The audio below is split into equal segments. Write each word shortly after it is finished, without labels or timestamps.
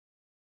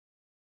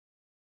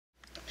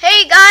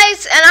Hey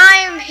guys, and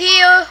I'm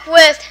here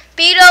with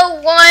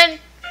Bbeato 1,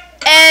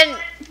 and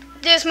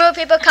there's more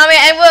people coming.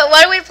 And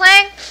what are we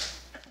playing?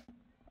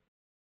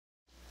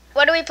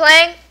 What are we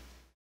playing?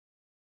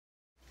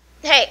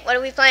 Hey, what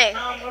are we playing?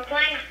 We're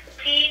playing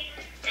P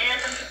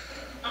and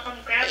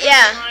grabbing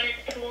Yeah.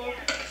 modded tools.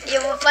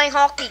 Yeah, we're playing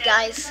hockey,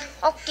 guys.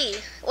 Hockey.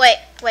 Wait.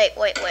 Me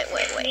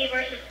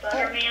versus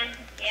Butterman.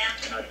 Yeah,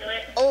 I'll do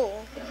it.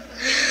 Oh.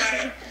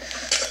 Sorry.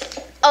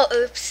 Oh,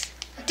 oops.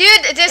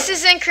 Dude, this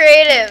isn't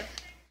creative.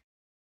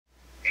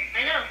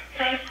 I know.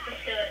 So let's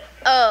do it.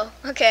 Oh,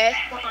 okay.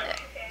 Come on.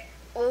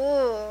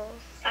 Ooh.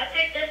 I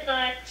picked this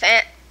side.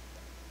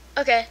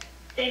 Okay.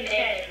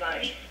 Okay.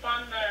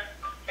 Respawn the.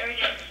 There we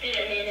go. Let's do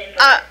it.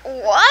 What?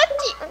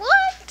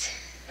 What?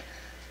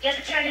 You have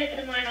to try to hit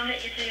the mine. I'll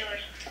hit you to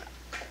yours.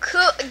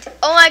 Cool.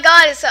 Oh my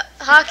god, it's a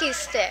hockey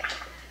stick.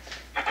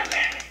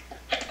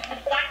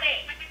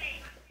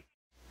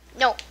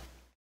 No.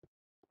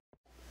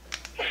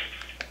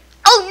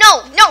 Oh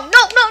no, no.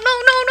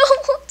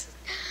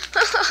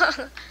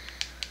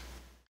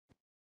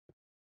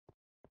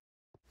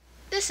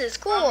 This is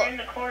cool. We're in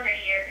the corner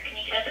here. Can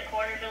you cut the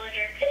corner,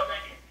 villager?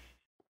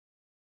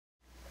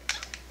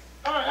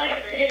 Oh, I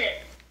actually hit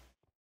it.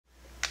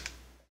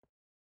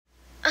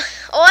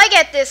 Oh, I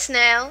get this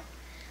now.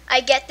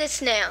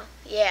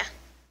 Yeah.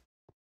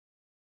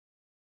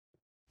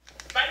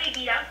 Let me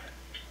beat up.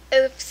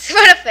 Oops,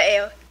 what a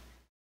fail.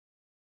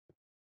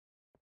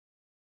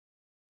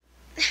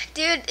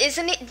 Dude,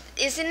 isn't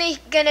he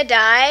gonna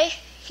die?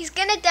 He's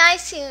gonna die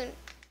soon.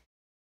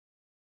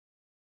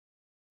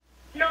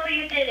 No,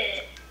 you did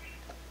it.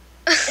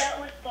 That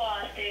was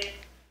boss, dude.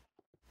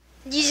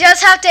 You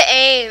just have to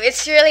aim.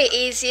 It's really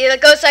easy. It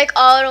goes like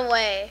all the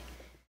way.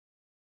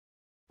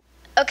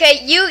 Okay,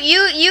 you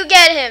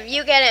get him.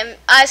 You get him.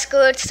 I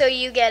scored, so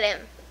you get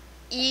him.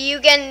 You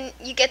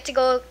get to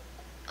go.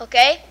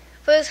 Okay.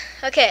 First,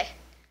 okay.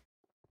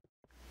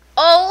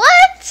 Oh,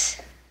 what?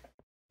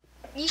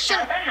 You should.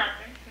 How'd that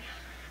happen?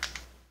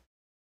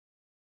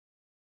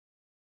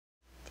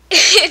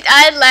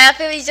 I'd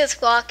laugh if he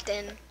just walked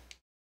in.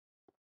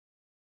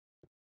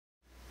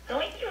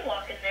 Don't you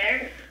walk in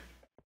there?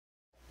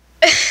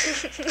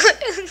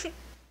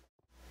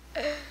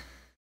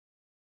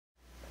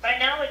 Right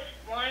now it's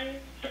 1-1,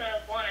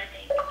 I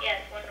think.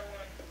 Yes,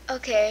 1-1.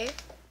 Okay.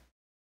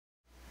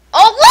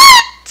 Oh,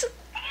 what?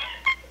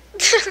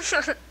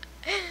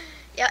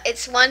 Yeah,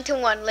 it's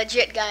 1-1.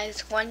 Legit,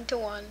 guys.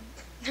 1-1.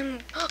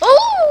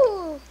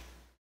 Oh!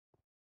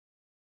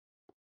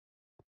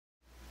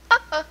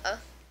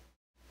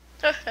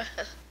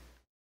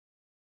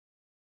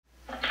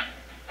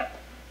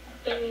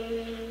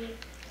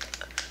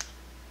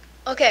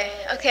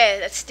 Okay,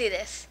 let's do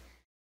this.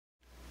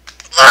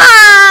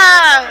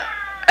 Ah!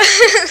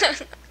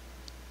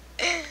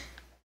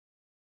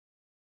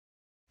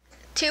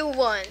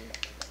 2-1.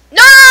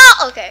 No!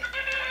 Okay.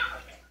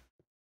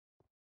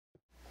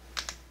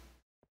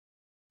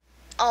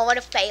 Oh, what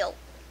a fail.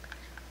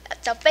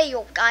 That's a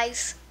fail,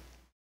 guys.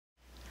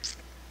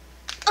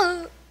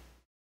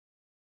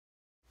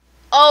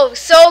 Oh,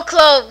 so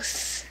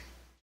close.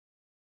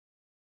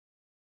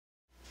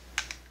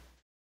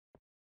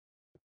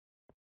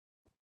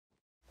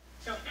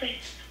 No,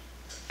 please.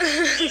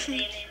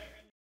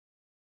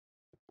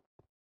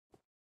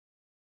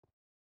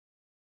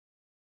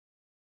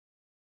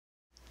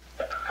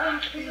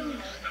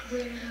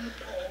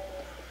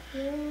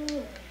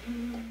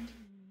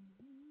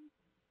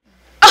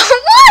 Oh,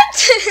 what?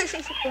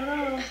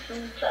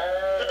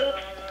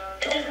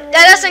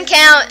 That doesn't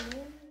count.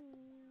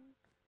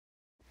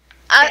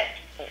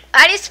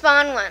 I just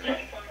spawned one.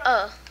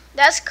 Oh,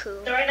 that's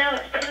cool. So right now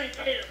it's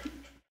 2-2.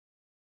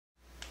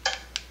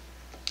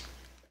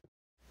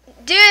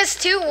 Dude, it's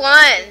 2-1.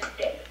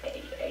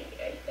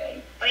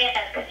 Oh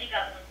yeah, because you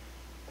got one.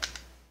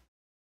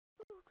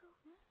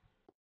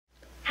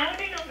 How did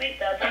they not make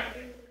that?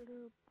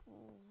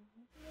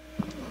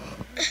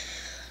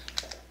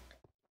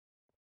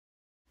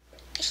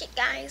 Shit,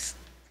 guys.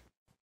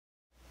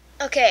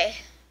 Okay.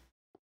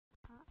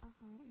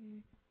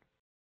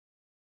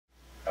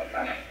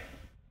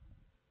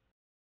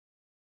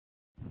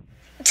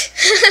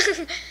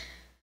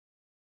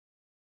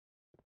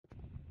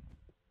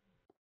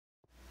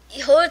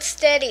 Hold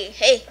steady.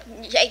 Hey,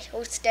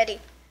 hold steady.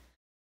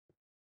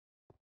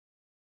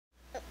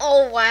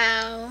 Oh,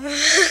 wow.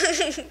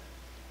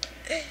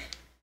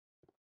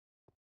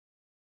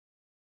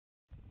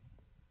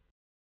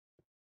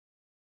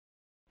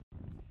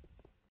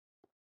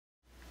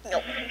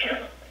 Nope.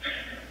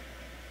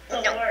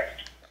 No.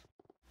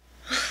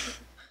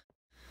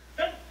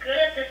 So good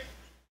at this.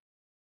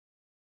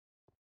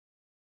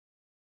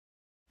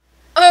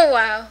 Oh,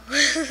 wow.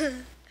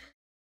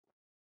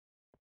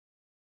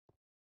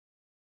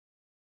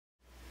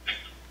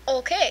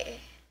 Okay.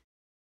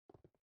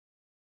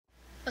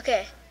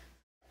 Okay.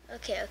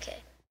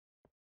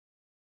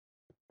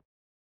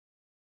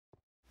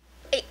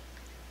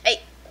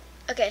 Hey.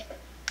 Okay.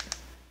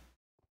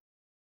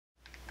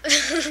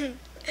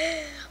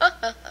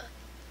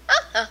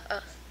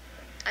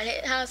 And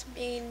it has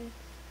been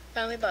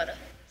family butter.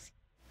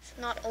 It's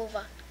not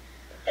over.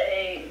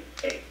 Hey,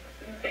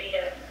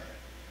 Bbeato.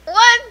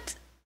 What?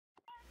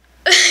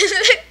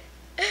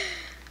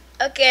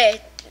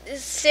 Okay,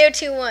 it's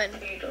 0-2-1.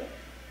 Bbeato.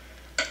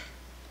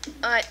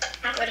 Alright,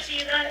 How much do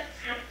you got?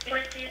 How many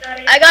points do you got?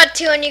 I got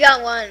 2 and you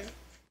got 1.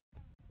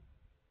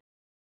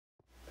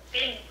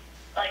 Getting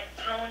like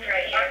pwned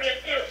right here. Me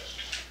up too.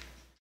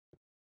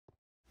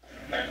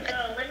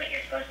 The limit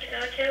you're supposed to go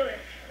to is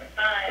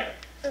 5.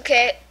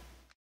 Okay.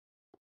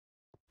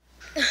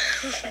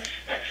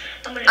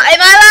 I'm gonna. Am I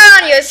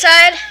allowed on your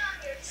side?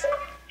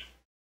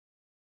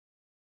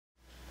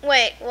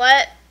 Wait,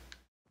 what?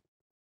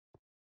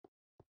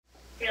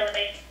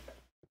 Really?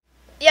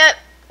 Yep,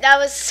 that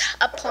was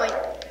a point.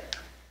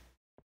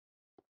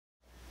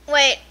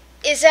 Wait,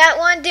 is that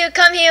one? Dude,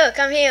 come here,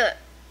 come here.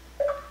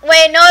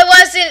 Wait, no it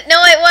wasn't,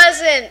 no it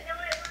wasn't.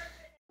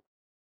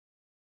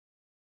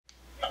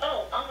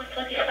 Oh, almost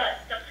lucky spot.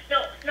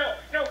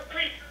 No,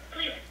 please.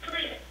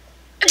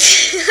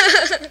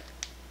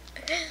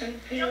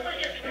 Someone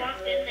just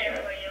walked in there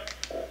for you.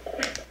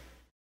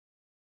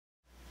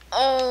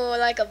 Oh,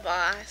 like a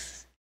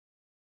boss.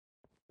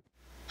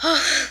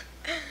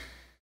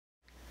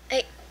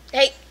 Hey.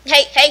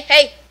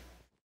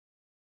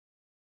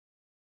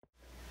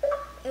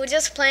 We're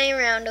just playing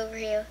around over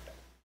here.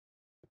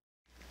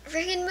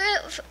 Freaking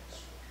move.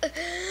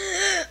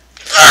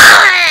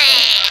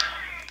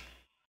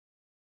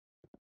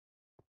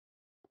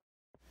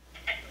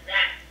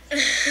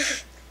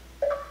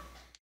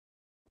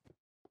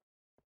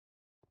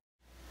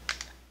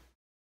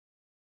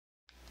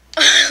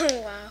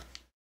 Wow.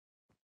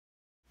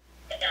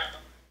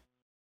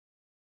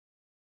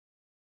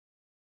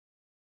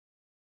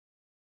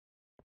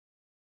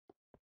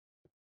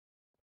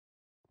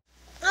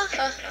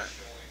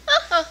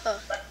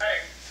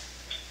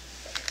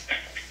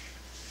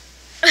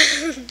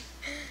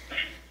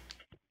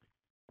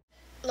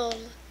 Lol.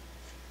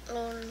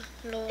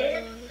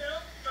 It's so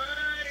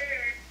butter.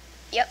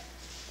 Yep.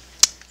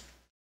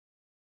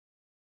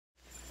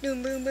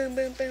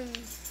 Boom.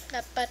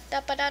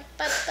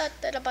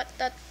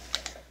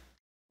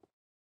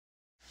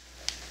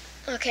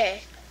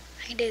 Okay,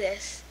 I can do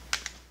this.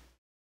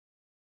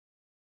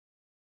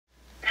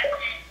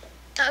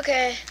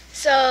 Okay,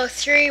 so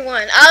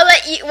 3-1. I'll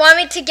let you. Want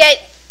me to get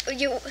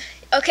you?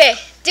 Okay,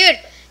 dude.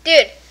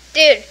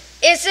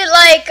 Is it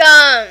like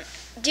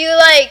Do you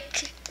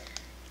like?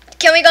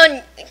 Can we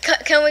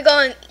go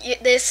on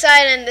this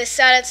side and this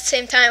side at the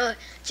same time? Or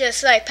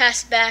just like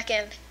pass it back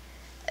and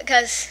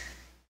because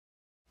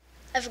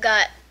I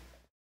forgot.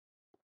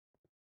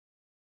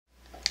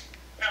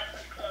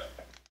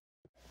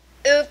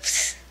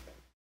 Oops.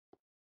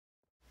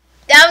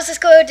 That was the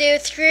score,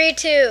 dude.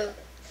 3-2.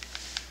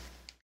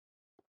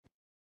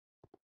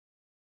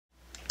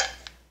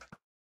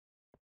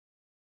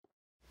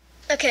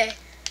 Okay.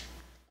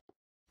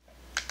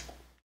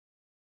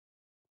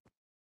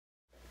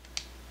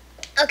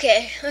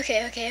 Okay.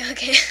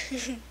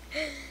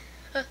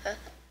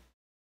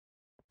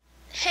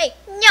 Hey,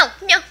 no.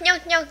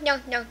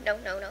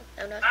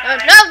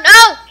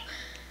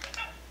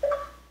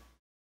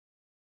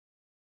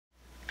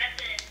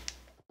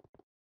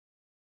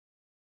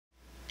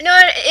 No,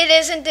 it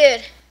isn't,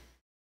 dude.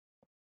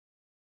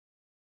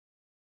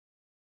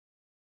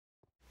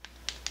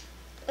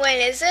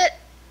 Wait, is it?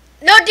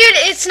 No, dude,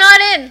 it's not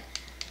in.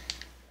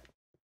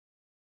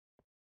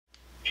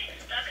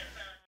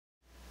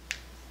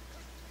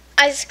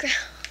 I screw.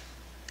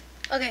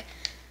 Okay.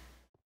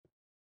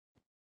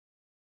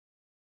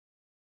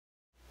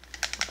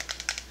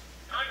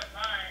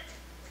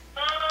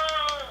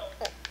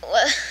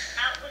 What?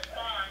 That was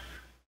boss.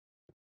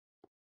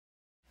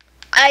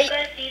 I. You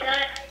guys see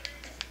that?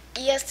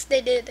 Yes,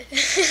 they did. That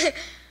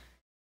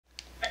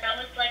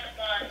was like a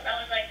boss.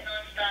 That was like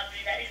non-stop.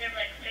 That deserved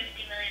like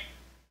 50 million.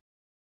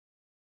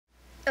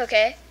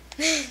 Okay.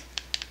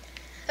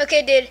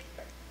 Okay, dude.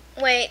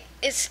 Wait,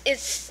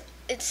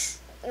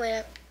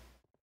 wait.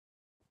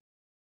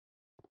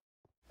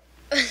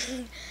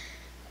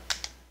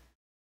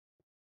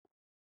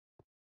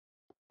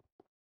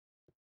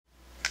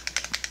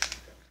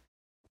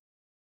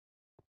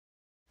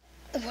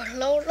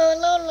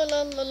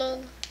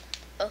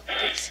 Oh,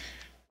 oops.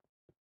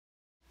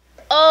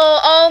 Oh,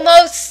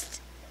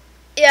 almost.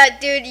 Yeah,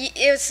 dude,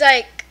 it was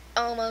like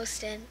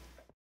almost in.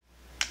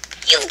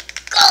 You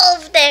go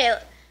over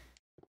there.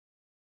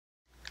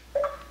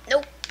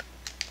 Nope.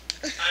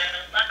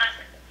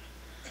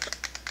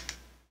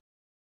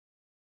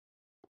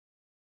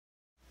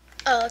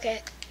 Oh,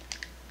 okay.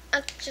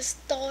 I just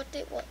thought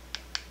it was.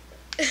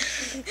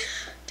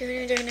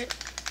 Doing it.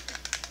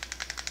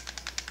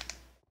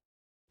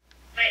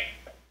 Wait.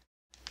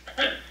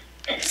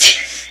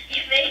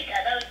 You made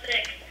that. That was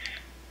sick.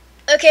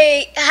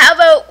 Okay, how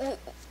about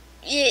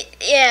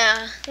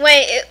yeah?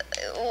 Wait.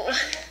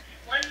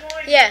 One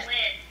more Yeah. to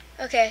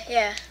win. Okay,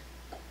 yeah.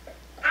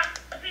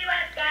 I'll be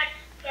right back,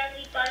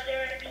 friendly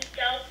buzzer,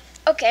 Bbeato.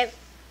 Okay.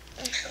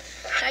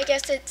 I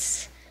guess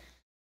it's.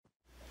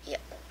 Yeah.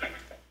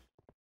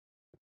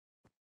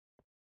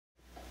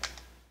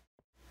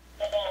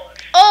 Oh.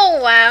 Oh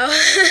wow.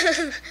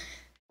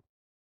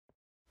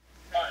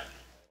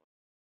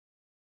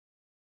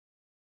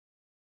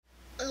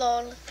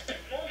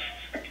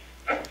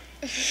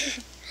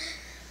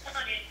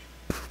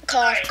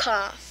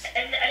 cough.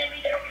 And I didn't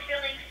mean to hurt your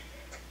feelings.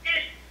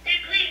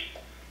 Dude, please.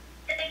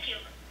 Thank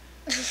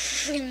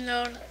you.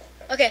 No.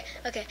 Okay.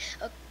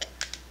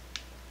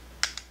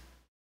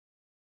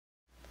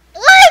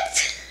 What?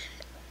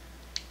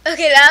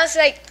 Okay, that was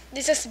like,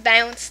 this just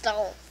bounced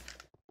off.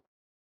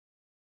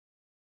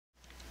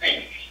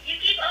 You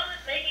keep always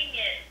making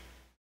it.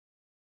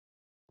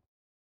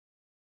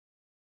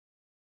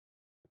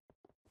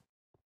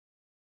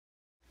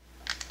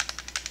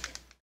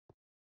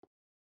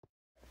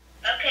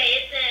 Okay,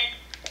 it's in.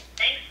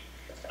 Thanks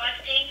for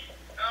watching.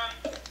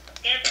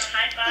 Give a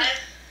high five.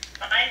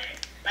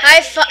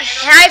 High five.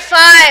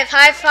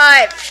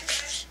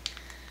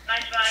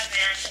 High five,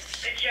 man.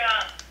 Good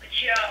job.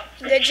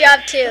 Good job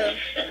too.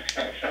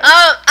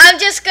 I'm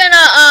just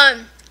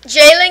gonna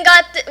Jalen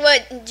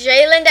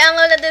Jalen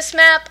downloaded this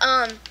map.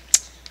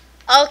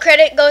 All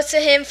credit goes to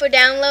him for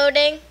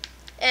downloading,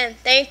 and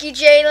thank you,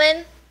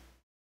 Jalen.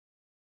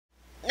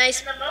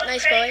 Nice boy.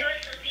 Goes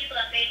to the people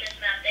that made this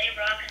map. They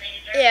rock and they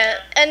deserve Yeah,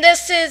 it. and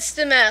this is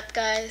the map,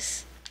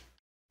 guys.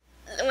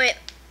 Wait.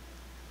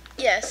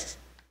 Yes.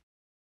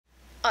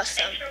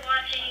 Awesome. Thanks for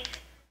watching.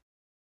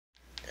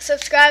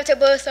 Subscribe to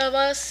both of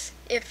us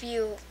if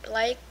you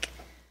like.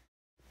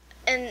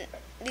 And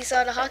these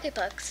are the hockey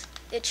pucks.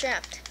 You're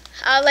trapped.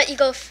 I'll let you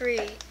go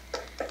free.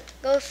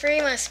 Go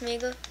free, my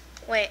Smeagol.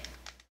 Wait.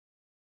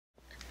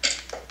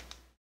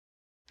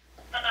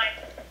 Bye-bye.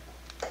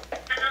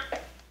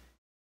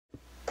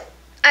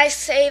 I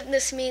saved the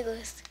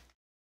Smeagol's.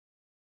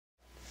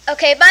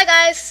 Okay, bye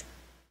guys.